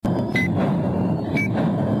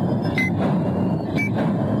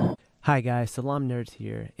Hi guys, Salaam Nerds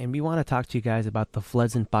here, and we want to talk to you guys about the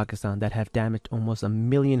floods in Pakistan that have damaged almost 1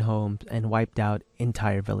 million homes and wiped out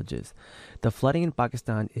entire villages. The flooding in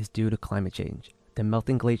Pakistan is due to climate change. The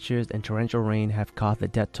melting glaciers and torrential rain have caused the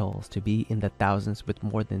death tolls to be in the thousands, with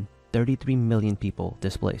more than 33 million people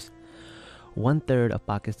displaced. 1/3 of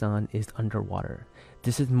Pakistan is underwater.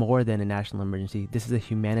 This is more than a national emergency, this is a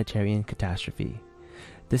humanitarian catastrophe.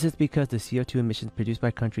 This is because the CO2 emissions produced by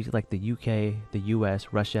countries like the UK, the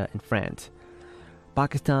US, Russia, and France.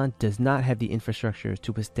 Pakistan does not have the infrastructure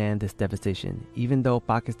to withstand this devastation. Even though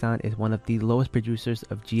Pakistan is one of the lowest producers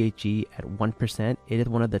of GHG at 1%, it is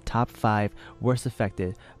one of the top 5 worst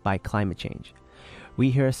affected by climate change.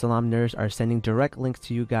 We here at Salaam Nerds are sending direct links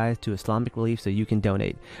to you guys to Islamic Relief so you can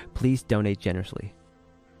donate. Please donate generously.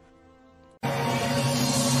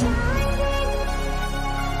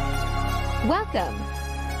 Welcome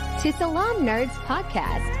to Salaam Nerds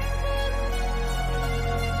Podcast.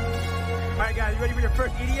 All right, guys, you ready for your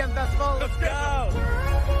first EDM festival? Let's go!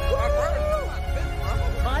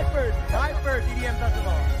 My first EDM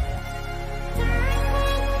festival.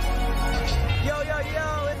 Yo,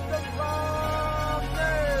 it's the Salaam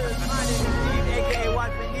Nerds. My name is Steve, aka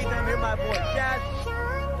Watchman Needs, and I'm here with my boy Jazz.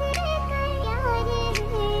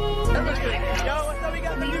 Yo, what's up? We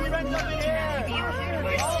got some new friends up in here.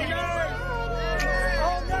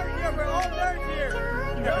 All nerds here, bro. All nerds here.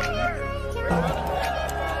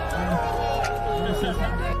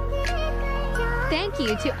 Thank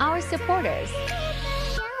you to our supporters.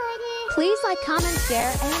 Please like, comment,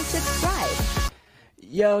 share, and subscribe.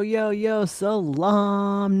 Yo,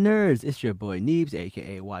 Salaam Nerds. It's your boy Neebs,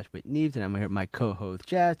 aka Watch with Neebs, and I'm here with my co-host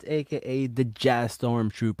Jazz, aka the Jazz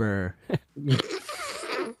Stormtrooper.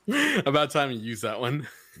 About time you use that one.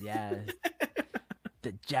 Yeah.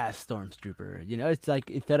 The Jazz Stormtrooper. You know, it's like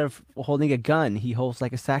instead of holding a gun, he holds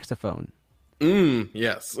like a saxophone.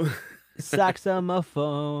 Yes.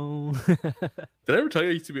 Saxophone. Did I ever tell you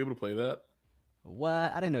I used to be able to play that?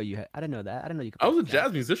 What? I didn't know you. I didn't know that. I didn't know you could. I was a play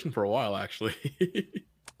jazz musician for a while, actually.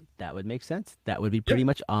 That would make sense. That would be pretty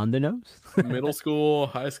much on the nose. Middle school,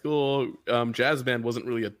 high school, jazz band wasn't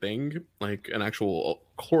really a thing, like an actual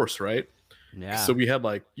course, right? Yeah. So we had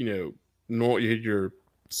like, you had your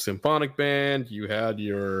symphonic band, you had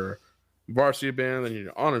your varsity band, and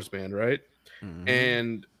your honors band, right? Mm-hmm.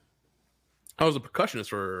 And I was a percussionist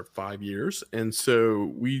for 5 years, and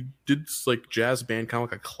so we did like jazz band, kind of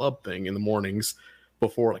like a club thing in the mornings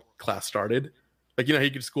before like class started. Like, you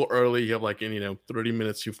get to school early, you have like 30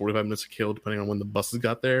 minutes to 45 minutes to kill depending on when the buses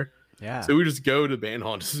got there. Yeah. So we just go to the band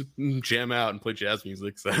hall and just jam out and play jazz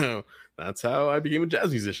music. So that's how I became a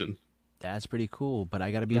jazz musician. That's pretty cool, but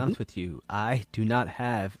I gotta be honest with you. I do not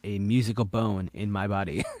have a musical bone in my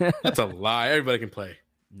body. That's a lie. Everybody can play.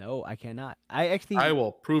 No, I cannot. I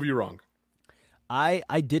will prove you wrong. I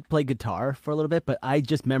did play guitar for a little bit, but I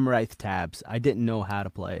just memorized tabs. I didn't know how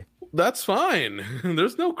to play. That's fine.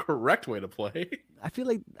 There's no correct way to play. I feel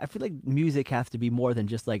like music has to be more than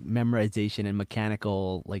just like memorization and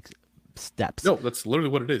mechanical like steps. No, that's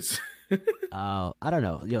literally what it is. I don't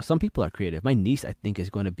know. Some people are creative. My niece, I think, is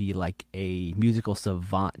going to be like a musical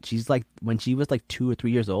savant. She's like, when she was like 2 or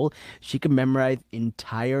 3 years old, she could memorize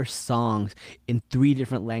entire songs in 3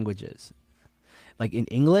 different languages, like in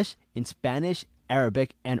English, in Spanish,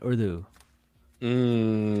 Arabic, and Urdu.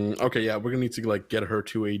 Okay, yeah, we're gonna need to like get her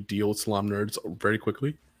to a deal with Salaam Nerds very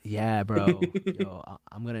quickly. Yeah, bro.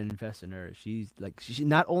 I'm gonna invest in her. She's like, she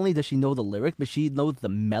not only does she know the lyrics, but she knows the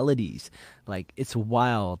melodies. Like, it's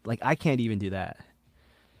wild. Like, I can't even do that.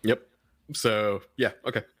 Yep. So yeah,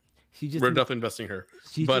 okay. We're definitely investing in her.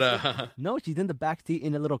 No, she's in the back seat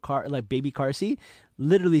in a little car, like baby car seat,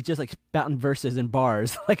 literally just like spouting verses and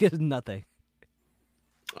bars like it's nothing.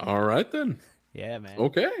 All right then. Yeah, man.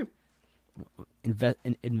 Okay.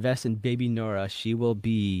 Invest in baby Nora. She will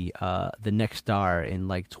be the next star in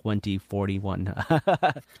like 2041.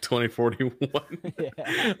 2041.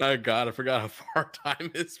 Yeah. Oh God, I forgot how far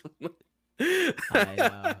time is from.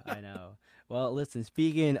 I know. Well, listen,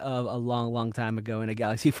 speaking of a long time ago in a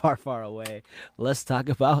galaxy far, far away, let's talk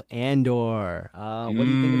about Andor. What do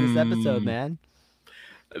you think of this episode, man?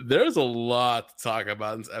 There's a lot to talk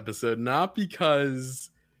about in this episode, not because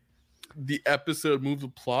the episode moved the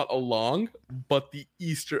plot along, but the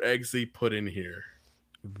Easter eggs they put in here.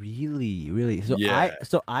 Really. So yeah.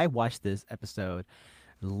 I watched this episode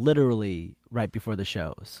literally right before the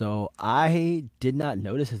show, so I did not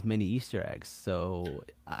notice as many Easter eggs. So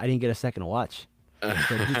I didn't get a second watch.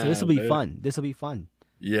 So this will be fun. This will be fun.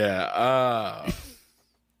 Yeah.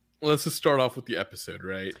 Let's just start off with the episode,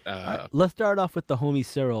 right? Let's start off with the homie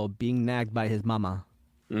Cyril being nagged by his mama.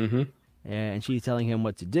 Mm-hmm. and she's telling him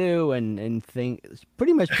what to do and think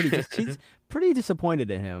she's pretty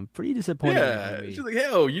disappointed in him. Pretty disappointed in Yeah, Amy. she's like,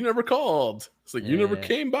 "Hell, you never called." It's like you never Yeah.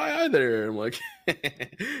 came by either. I'm like,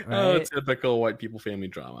 "Oh, Right? typical white people family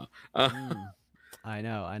drama." Mm. I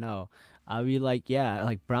know. I'll be like, yeah,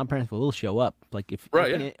 like brown parents will show up. Like if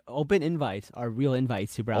Right? Yeah. open invites are real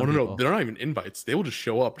invites to Oh brown no, people. they're not even invites. They will just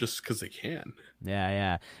show up just because they can.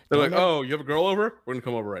 Yeah. They're Don't like, "Oh, you have a girl over? We're gonna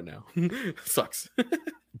come over right now." Sucks.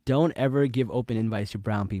 don't ever give open invites to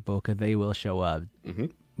brown people because they will show up. Hmm.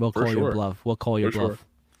 We'll For call your sure. bluff. We'll call your For sure. bluff.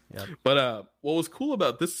 Yep. But what was cool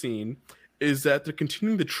about this scene is that they're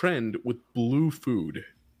continuing the trend with blue food.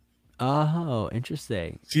 Oh,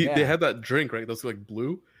 interesting. See, Yeah. they had that drink, right? Those like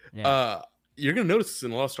blue. Yeah. You're gonna notice this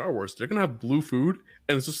in a lot of Star Wars. They're gonna have blue food,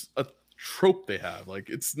 and it's just a trope they have. Like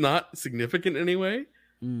it's not significant anyway,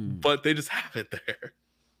 but they just have it there.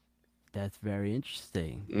 That's very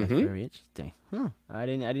interesting. That's Mhm. very interesting. Huh. I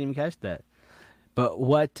didn't even catch that. But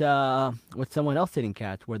what someone else didn't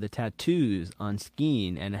catch were the tattoos on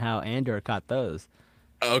Skeen and how Andor caught those.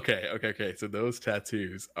 Okay. So those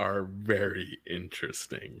tattoos are very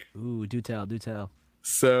interesting. Ooh, do tell.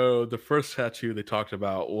 So the first tattoo they talked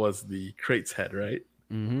about was the crate's head, right?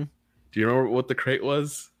 Mm-hmm. Do you remember what the crate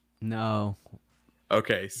was? No.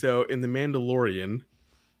 Okay, so in The Mandalorian,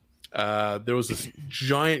 there was this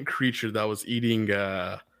giant creature that was eating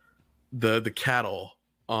the cattle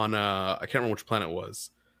on I can't remember which planet it was,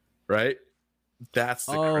 right? That's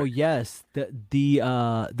the Oh crate. yes,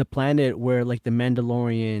 the planet where like the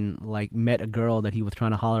Mandalorian like met a girl that he was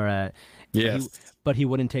trying to holler at. Yes, But he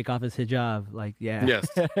wouldn't take off his hijab. Like yeah.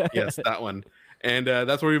 yes, that one. And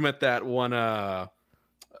that's where we met that one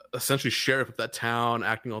essentially sheriff of that town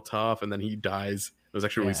acting all tough, and then he dies. It was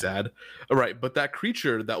actually really sad. All right, but that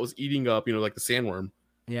creature that was eating up, like the sandworm,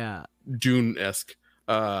 Yeah. Dune-esque,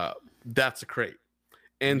 that's a crate.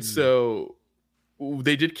 And so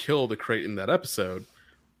they did kill the crate in that episode,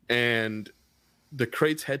 and the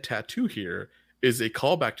crate's head tattoo here is a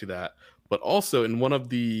callback to that, but also in one of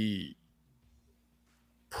the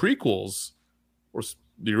prequels or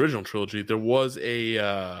the original trilogy, there was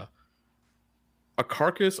a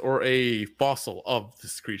carcass or a fossil of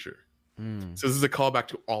this creature. So this is a callback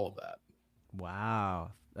to all of that.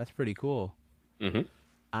 Wow, that's pretty cool. Mm-hmm.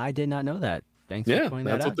 I did not know that. Thanks for Yeah, pointing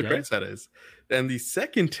that's that what out, the Jay. crate's head is. And the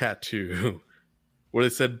second tattoo, where they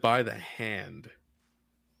said "by the hand,"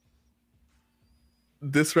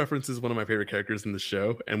 this references one of my favorite characters in the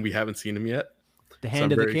show, and we haven't seen him yet. The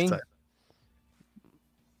hand of the king.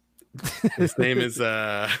 His name is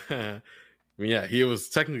yeah, he was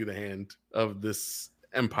technically the hand of this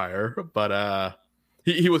empire, but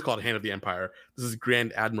he was called Hand of the Empire. This is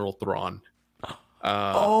Grand Admiral Thrawn.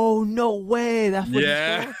 Oh no way! That's what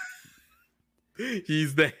Yeah. he's called?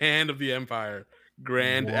 He's the hand of the empire,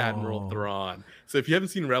 Grand Admiral Whoa. Thrawn. So if you haven't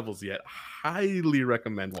seen Rebels yet, highly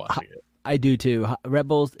recommend watching it. I do too.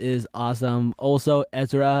 Rebels is awesome. Also,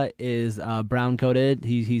 Ezra is brown coated.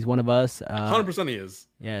 He's one of us. 100% he is.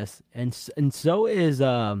 Yes, and so is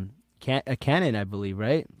Canon, I believe,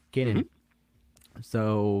 right? Canon. Mm-hmm.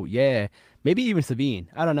 So yeah, maybe even Sabine.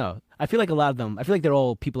 I don't know. I feel like a lot of them. I feel like they're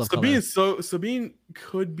all people of color. Sabine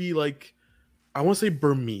could be like, I want to say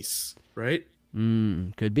Burmese, right?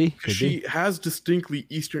 Could be. She has distinctly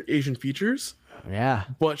Eastern Asian features, Yeah.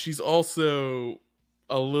 but she's also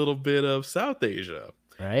a little bit of South Asia.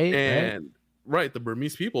 Right. And right, the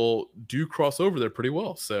Burmese people do cross over there pretty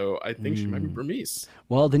well. So I think she might be Burmese.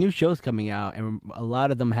 Well, the new show's coming out, and a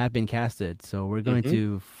lot of them have been casted. So we're going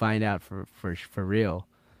to find out for real.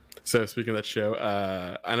 So speaking of that show,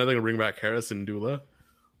 I know they're gonna bring back Harrison Dula.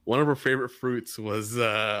 One of her favorite fruits was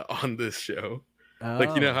on this show.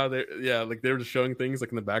 Like you know how they they were just showing things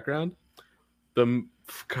like in the background. God,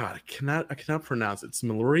 I cannot pronounce it. It's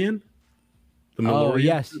Malorian. The Malorian. Oh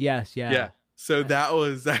yes, yeah. Yeah. So that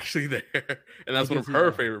was actually there, and that's one of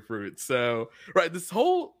her favorite fruits. So right, this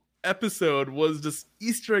whole episode was just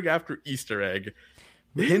Easter egg after Easter egg,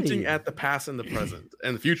 hinting at the past and the present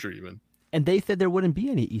and the future even. And they said there wouldn't be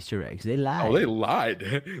any Easter eggs. They lied. Oh, they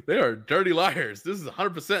lied. They are dirty liars. This is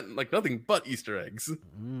 100% like nothing but Easter eggs.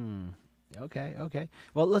 Okay.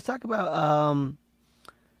 Well, let's talk about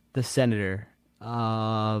the senator.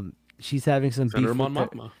 She's having some Senator beef Mon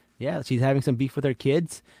with Mothma. Yeah, she's having some beef with her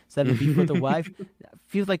kids. She's having beef with her wife.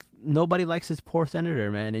 Feels like nobody likes this poor senator,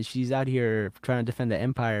 man. And she's out here trying to defend the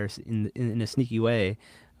empire in a sneaky way.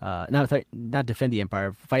 Not defend the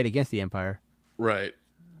empire, fight against the empire. Right.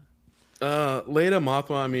 Leda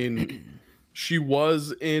Mothma, I mean, she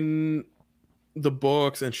was in the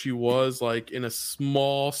books and she was like in a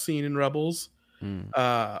small scene in Rebels.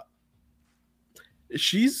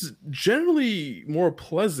 she's generally more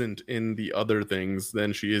pleasant in the other things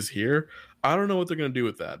than she is here. I don't know what they're gonna do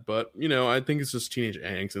with that, but I think it's just teenage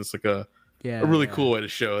angst. And it's like a really cool way to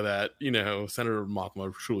show that Senator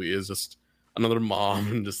Mothma truly is just another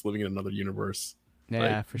mom and just living in another universe.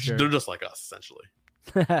 Yeah, like, for sure. They're just like us, essentially.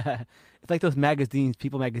 It's like those magazines,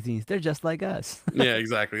 People magazines. They're just like us. Yeah,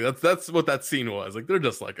 exactly. That's what that scene was. Like, they're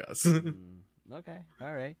just like us. Okay,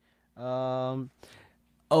 all right.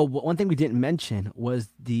 Oh, one thing we didn't mention was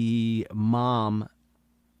the mom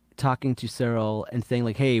talking to Cyril and saying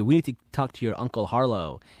like, "Hey, we need to talk to your uncle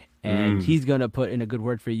Harlow, and he's gonna put in a good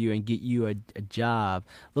word for you and get you a job."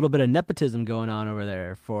 A little bit of nepotism going on over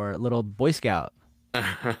there for little Boy Scout.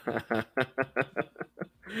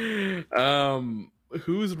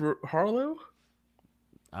 Who's Harlow?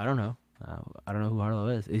 I don't know. I don't know who Harlow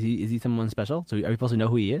is. Is he someone special? So are we supposed to know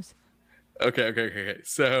who he is? Okay.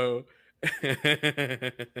 So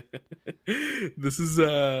this is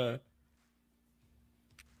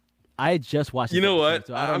I just watched. You know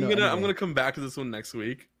episode, what? so I'm gonna come back to this one next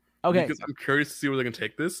week. Okay. Because I'm curious to see where they're gonna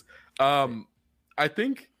take this. I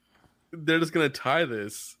think they're just gonna tie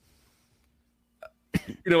this.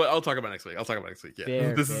 You know what? I'll talk about it next week. Yeah,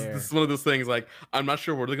 Fair. This is one of those things. Like, I'm not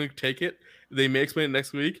sure where they're gonna take it. They may explain it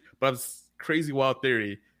next week, but I have this crazy wild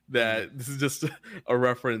theory that this is just a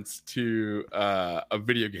reference to a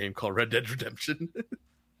video game called Red Dead Redemption.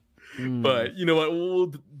 But you know what?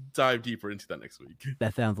 We'll dive deeper into that next week.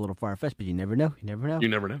 That sounds a little far-fetched, but you never know. You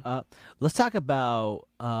never know. Let's talk about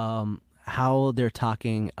how they're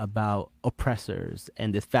talking about oppressors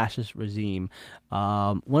and this fascist regime.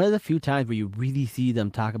 One of the few times where you really see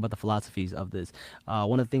them talk about the philosophies of this.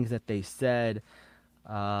 One of the things that they said,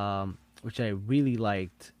 which I really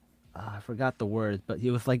liked, I forgot the words, but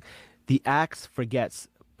it was like, the axe forgets,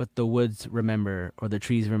 but the woods remember, or the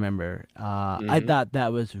trees remember. I thought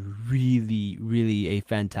that was really, really a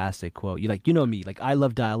fantastic quote. You know me, like, I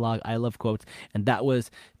love dialogue, I love quotes, and that was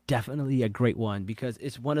definitely a great one, because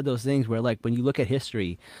it's one of those things where, like, when you look at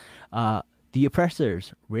history, the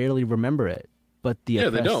oppressors rarely remember it, but they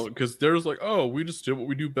don't, because they're just like, oh, we just did what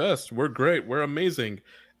we do best. We're great. We're amazing,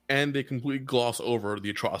 and they completely gloss over the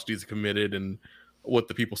atrocities committed and what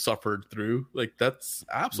the people suffered through. Like, that's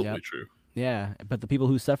absolutely true. Yeah, but the people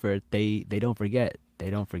who suffered, they don't forget.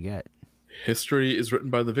 They don't forget. History is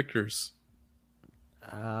written by the victors.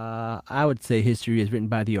 I would say history is written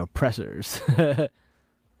by the oppressors.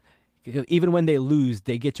 Because even when they lose,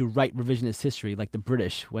 they get to write revisionist history, like the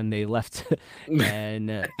British when they left,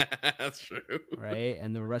 and that's true, right?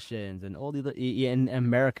 And the Russians and all the in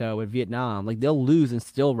America with Vietnam, like, they'll lose and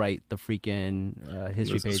still write the freaking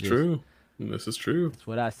history pages. This is true. That's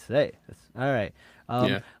what I say. All right.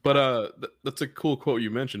 Yeah, but that's a cool quote you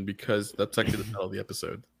mentioned, because that's actually the title of the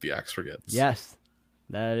episode. The axe forgets. Yes,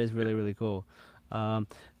 that is really, really cool.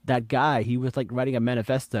 That guy, he was like writing a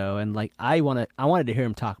manifesto, and like I wanted to hear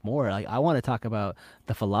him talk more. Like, I want to talk about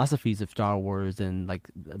the philosophies of Star Wars and like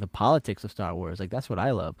the politics of Star Wars. Like, that's what I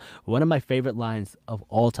love. One of my favorite lines of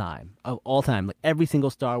all time, like every single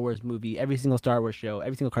Star Wars movie, every single Star Wars show,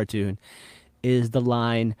 every single cartoon, is the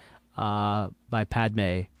line by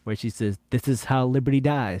Padme where she says, "This is how liberty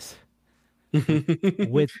dies,"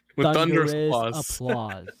 with thunderous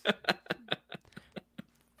applause.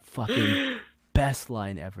 Fucking best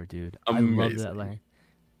line ever, dude. Amazing. I love that line.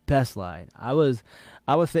 Best line. I was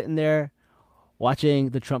sitting there watching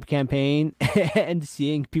the Trump campaign and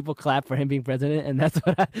seeing people clap for him being president, and that's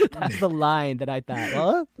the line that I thought,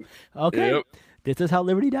 well, okay. Yep. This is how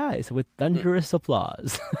liberty dies, with thunderous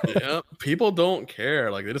applause. Yeah, people don't care.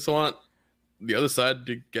 Like, they just want the other side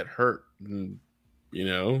to get hurt. And,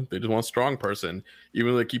 they just want a strong person,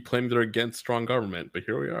 even though they keep claiming they're against strong government. But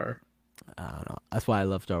here we are. I don't know. That's why I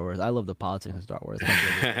love Star Wars. I love the politics of Star Wars.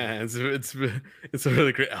 It's a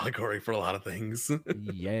really great allegory for a lot of things.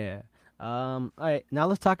 Yeah. All right, now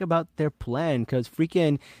let's talk about their plan, because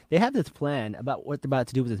freaking they have this plan about what they're about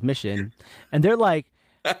to do with this mission, and they're like,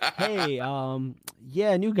 hey,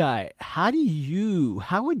 yeah, new guy, how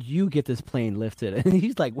would you get this plane lifted? And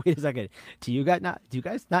he's like, wait a second, do you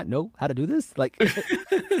guys not know how to do this? Like,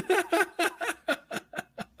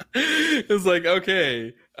 it's like,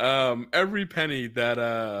 okay, every penny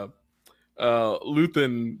that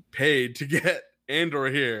Luthen paid to get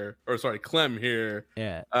Andor here, or sorry, Clem here,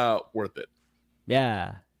 worth it.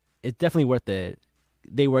 Yeah, it's definitely worth it.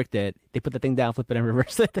 They worked it. They put the thing down, flip it, and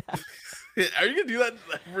reverse it. Are you gonna do that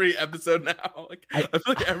every episode now? Like, I feel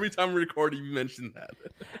like every time we record, you mention that.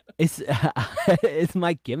 It's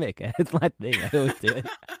my gimmick. It's my thing. I always do it.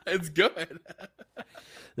 It's good.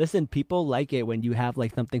 Listen, people like it when you have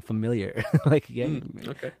like something familiar. Like, yeah.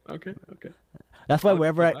 Okay. That's why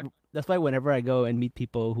That's why whenever I go and meet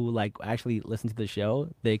people who like actually listen to the show,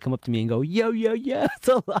 they come up to me and go, "Yo, yo, yo,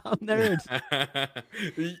 Salaam nerds."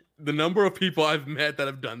 The number of people I've met that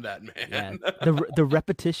have done that, Yeah, man. the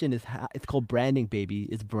repetition is it's called branding, baby.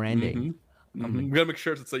 It's branding. We gotta make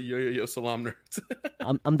sure it's like yo yo yo Salaam nerds.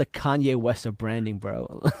 I'm the Kanye West of branding,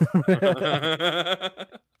 bro.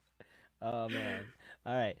 Oh man.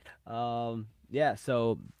 All right. Yeah,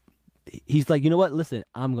 so he's like, you know what? Listen,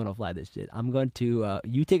 I'm gonna fly this shit. I'm going to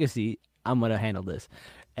you take a seat. I'm gonna handle this.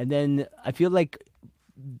 And then I feel like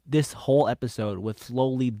this whole episode with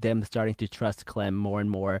slowly them starting to trust Clem more and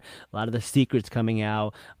more, a lot of the secrets coming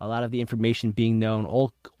out, a lot of the information being known,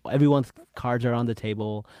 everyone's cards are on the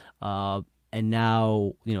table. And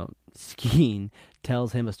now, Skeen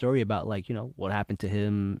tells him a story about like, what happened to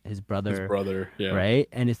him, his brother, Yeah. right?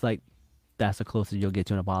 And it's like that's the closest you'll get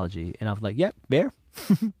to an apology. And I was like, yep, fair.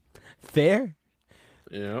 Fair.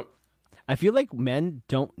 Yep. I feel like men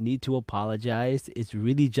don't need to apologize. It's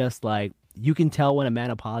really just like you can tell when a man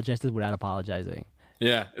apologizes without apologizing.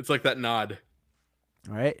 Yeah, it's like that nod.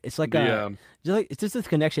 Right? It's like it's just this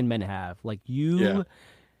connection men have. Like you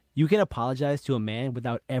can apologize to a man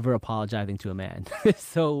without ever apologizing to a man. It's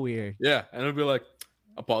so weird. Yeah, and it'll be like,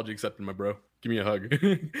 apology accepted, my bro. Give me a hug.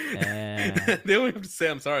 Yeah. They don't have to say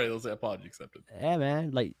I'm sorry. They'll say apology accepted. Yeah,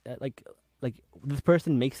 man. Like this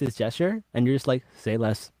person makes this gesture, and you're just like, say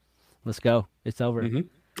less. Let's go. It's over.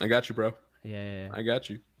 I got you, bro. Yeah. I got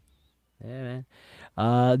you. Yeah,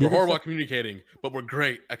 man. We're horrible at communicating, but we're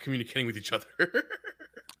great at communicating with each other.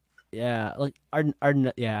 Yeah, like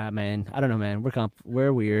yeah, man. I don't know, man.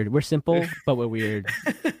 We're weird. We're simple, but we're weird.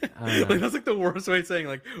 Like that's like the worst way of saying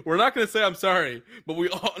like we're not gonna say I'm sorry, but we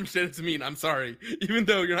all understand it to mean I'm sorry, even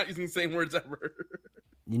though you're not using the same words ever.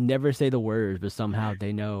 You never say the words, but somehow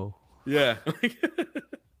they know. Yeah.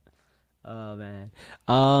 Oh man.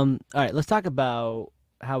 All right, let's talk about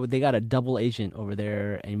how they got a double agent over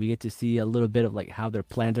there, and we get to see a little bit of like how their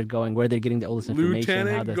plans are going, where they're getting the oldest information.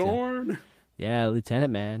 Lieutenant Gorn. Yeah,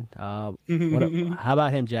 Lieutenant, man. How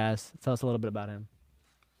about him, Jazz? Tell us a little bit about him.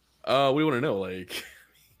 We want to know, like,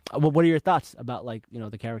 what are your thoughts about like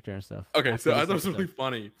the character and stuff? Okay, so I thought it was really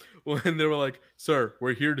funny when they were like, "Sir,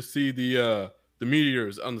 we're here to see the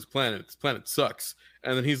meteors on this planet. This planet sucks."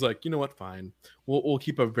 And then he's like, "You know what? Fine. We'll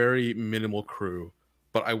keep a very minimal crew,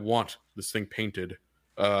 but I want this thing painted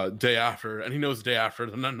day after." And he knows day after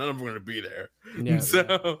none of them are going to be there. Yeah,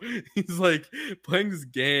 so he's like playing this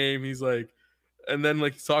game. He's like, and then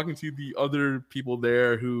like he's talking to the other people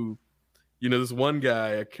there who, this one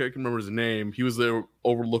guy, I can't remember his name. He was there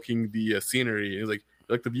overlooking the scenery. He's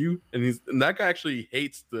like the view, and that guy actually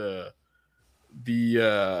hates the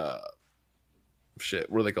shit.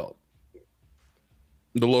 What are they called?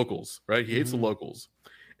 The locals, right? He hates the locals.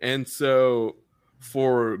 And so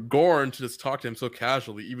for Gorn to just talk to him so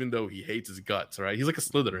casually, even though he hates his guts, right? He's like a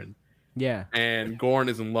Slytherin. Yeah. And Gorn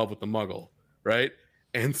is in love with the Muggle, right?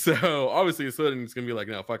 And so obviously Slytherin's going to be like,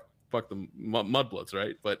 no, fuck the Mudbloods,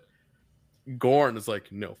 right? But Gorn is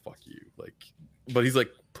like, no, fuck you. Like, but he's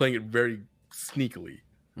like playing it very sneakily.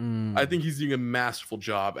 I think he's doing a masterful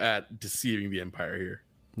job at deceiving the Empire here.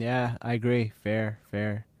 Yeah, I agree. Fair.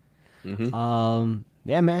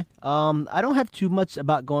 Yeah, man. I don't have too much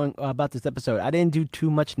about this episode. I didn't do too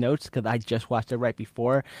much notes because I just watched it right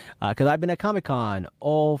before. Because I've been at Comic-Con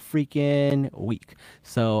all freaking week,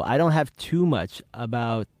 so I don't have too much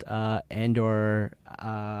about Andor.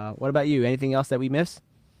 What about you? Anything else that we missed?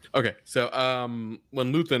 Okay, so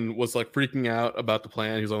when Luthen was like freaking out about the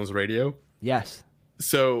plan, he was on his radio. Yes.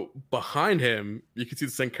 So behind him, you can see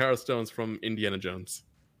the Sankara stones from Indiana Jones.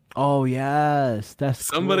 Oh yes, that's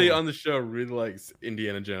somebody cool. on the show really likes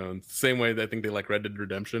Indiana Jones. Same way that I think they like Red Dead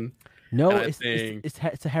Redemption. No,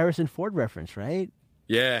 it's a Harrison Ford reference, right?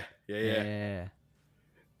 Yeah.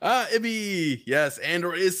 Ibby, yes,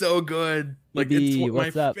 Andor is so good. Like Ibby,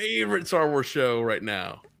 it's my favorite Star Wars show right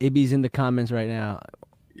now. Ibby's in the comments right now.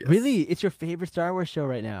 Yes. Really, it's your favorite Star Wars show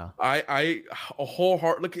right now? I a whole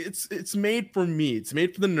heart. Look, it's made for me. It's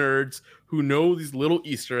made for the nerds who know these little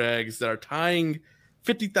Easter eggs that are tying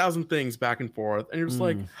 50,000 things back and forth, and you're just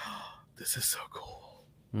like, oh, this is so cool.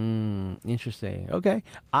 Interesting. Okay,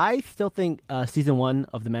 I still think season 1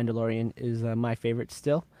 of The Mandalorian is my favorite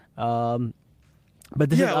still. But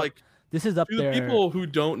this is up there. The people who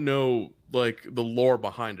don't know like the lore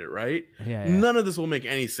behind it, right? Yeah. None of this will make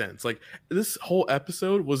any sense. Like this whole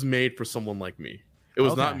episode was made for someone like me. It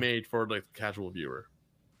was not made for like the casual viewer.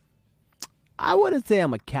 I wouldn't say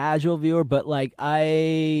I'm a casual viewer, but like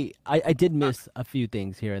I did miss a few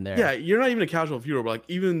things here and there. Yeah, you're not even a casual viewer, but like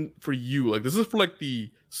even for you, like this is for like the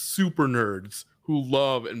super nerds who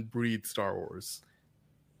love and breathe Star Wars.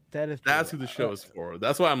 That is That's true. who the show is for.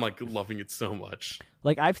 That's why I'm like loving it so much.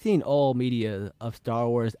 Like I've seen all media of Star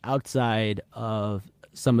Wars outside of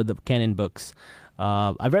some of the canon books.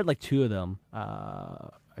 I've read like two of them.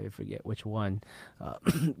 I forget which one,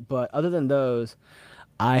 but other than those,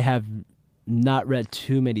 I have not read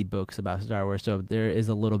too many books about Star Wars, so there is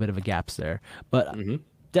a little bit of a gaps there. But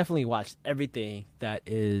definitely watched everything that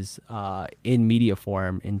is in media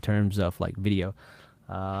form in terms of like video.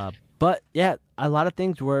 But yeah, a lot of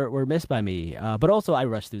things were missed by me. But also, I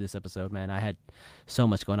rushed through this episode, man. I had so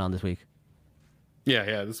much going on this week.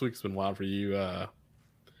 Yeah. This week's been wild for you.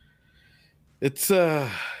 It's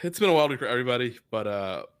been a wild week for everybody,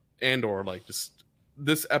 but Andor, like just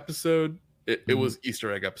this episode, it was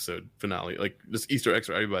Easter egg episode finale, like just Easter eggs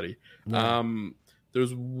for everybody. Yeah.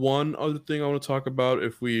 There's one other thing I want to talk about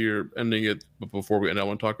if we're ending it, but before we end, I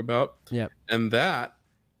want to talk about, and that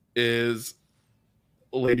is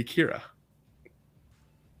Lady Kira.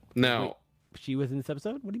 Now, wait, she was in this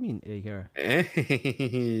episode? What do you mean, Lady Kira?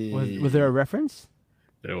 Hey. Was there a reference?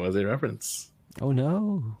 There was a reference. Oh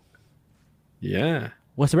no! Yeah.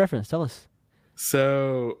 What's the reference? Tell us.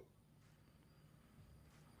 So,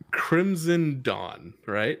 Crimson Dawn,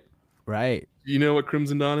 right? Right. You know what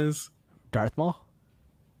Crimson Dawn is? Darth Maul.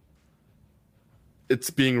 It's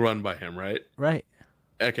being run by him, right? Right.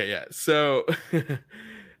 Okay, yeah. So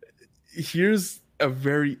here's a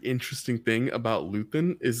very interesting thing about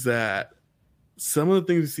Luthen is that some of the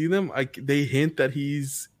things we see them, like they hint that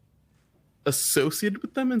he's associated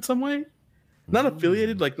with them in some way. Not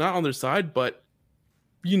affiliated, like not on their side, but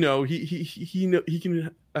you know, he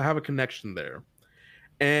can have a connection there.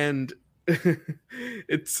 And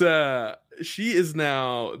it's she is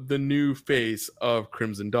now the new face of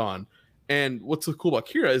Crimson Dawn. And what's so cool about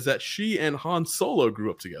Kira is that she and Han Solo grew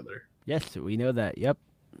up together. Yes, we know that. Yep.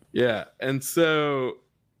 Yeah, and so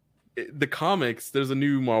the comics, there's a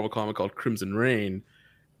new Marvel comic called Crimson Reign.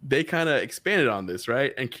 They kind of expanded on this,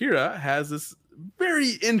 right? And Kira has this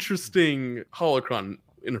very interesting holocron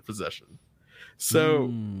in her possession. So,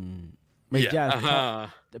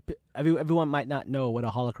 everyone might not know what a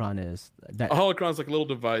holocron is. A holocron is like a little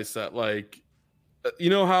device that, like, you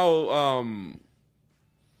know how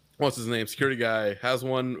what's his name? Security guy has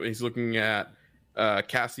one. He's looking at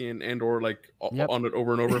Cassian Andor like on it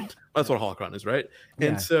over and over. That's what a holocron is, right? Yeah.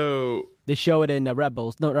 And so they show it in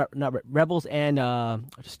Rebels. No, not Rebels and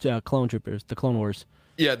just Clone Troopers, the Clone Wars.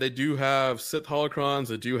 Yeah, they do have Sith holocrons.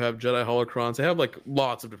 They do have Jedi holocrons. They have like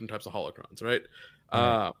lots of different types of holocrons, right?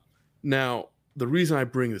 Now, the reason I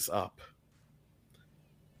bring this up,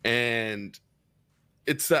 and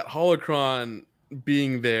it's that holocron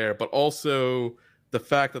being there, but also the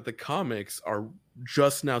fact that the comics are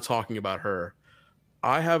just now talking about her.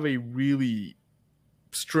 I have a really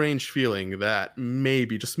strange feeling that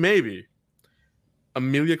maybe, just maybe,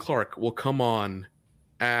 Emilia Clarke will come on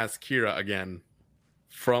as Kira again,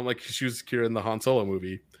 from like she was Kira in the Han Solo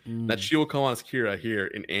movie. That she will come on as Kira here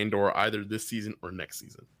in Andor either this season or next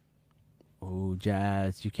season. Oh,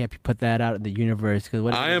 Jazz, you can't put that out in the universe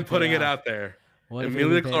because I am putting it out there.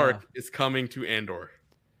 Emilia Clarke is coming to Andor.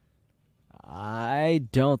 I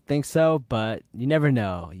don't think so, but you never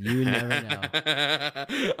know. You never know.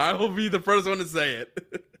 I will be the first one to say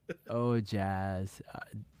it. Oh, Jazz.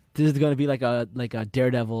 This is going to be like a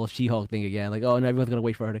Daredevil She-Hulk thing again. Like, oh, and everyone's going to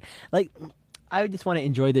wait for her to... Like, I just want to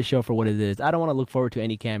enjoy this show for what it is. I don't want to look forward to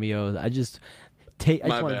any cameos. I just want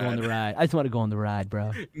to go on the ride. I just want to go on the ride,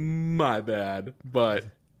 bro. My bad. But,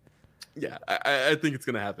 yeah, I think it's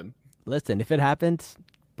going to happen. Listen, if it happens,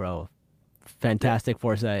 bro... Fantastic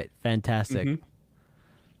foresight. Fantastic.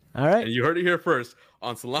 All right. And you heard it here first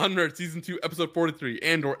on Salaam Nerd Season 2, Episode 43,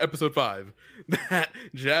 Andor Episode 5, that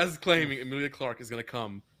Jazz is claiming Emilia Clarke is going to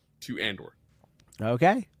come to Andor.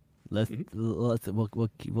 Okay. We'll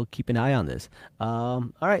keep an eye on this. All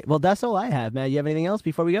right. Well, that's all I have, man. You have anything else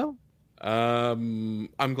before we go? I'm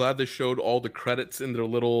glad they showed all the credits in their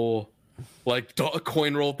little like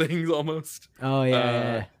coin roll things almost. Oh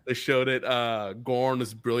yeah. They showed it. Gorn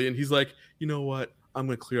is brilliant. He's like, you know what? I'm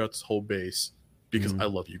gonna clear out this whole base because I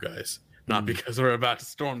love you guys, not because we're about to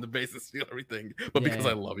storm the base and steal everything, but because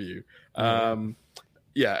I love you.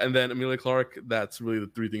 Yeah, and then Emilia Clarke. That's really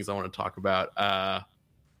the three things I want to talk about.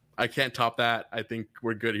 I can't top that. I think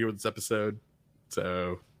we're good here with this episode.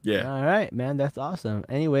 So yeah. All right, man. That's awesome.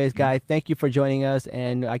 Anyways, guys, thank you for joining us,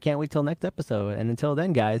 and I can't wait till next episode. And until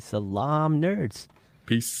then, guys, Salaam Nerds.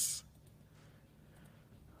 Peace.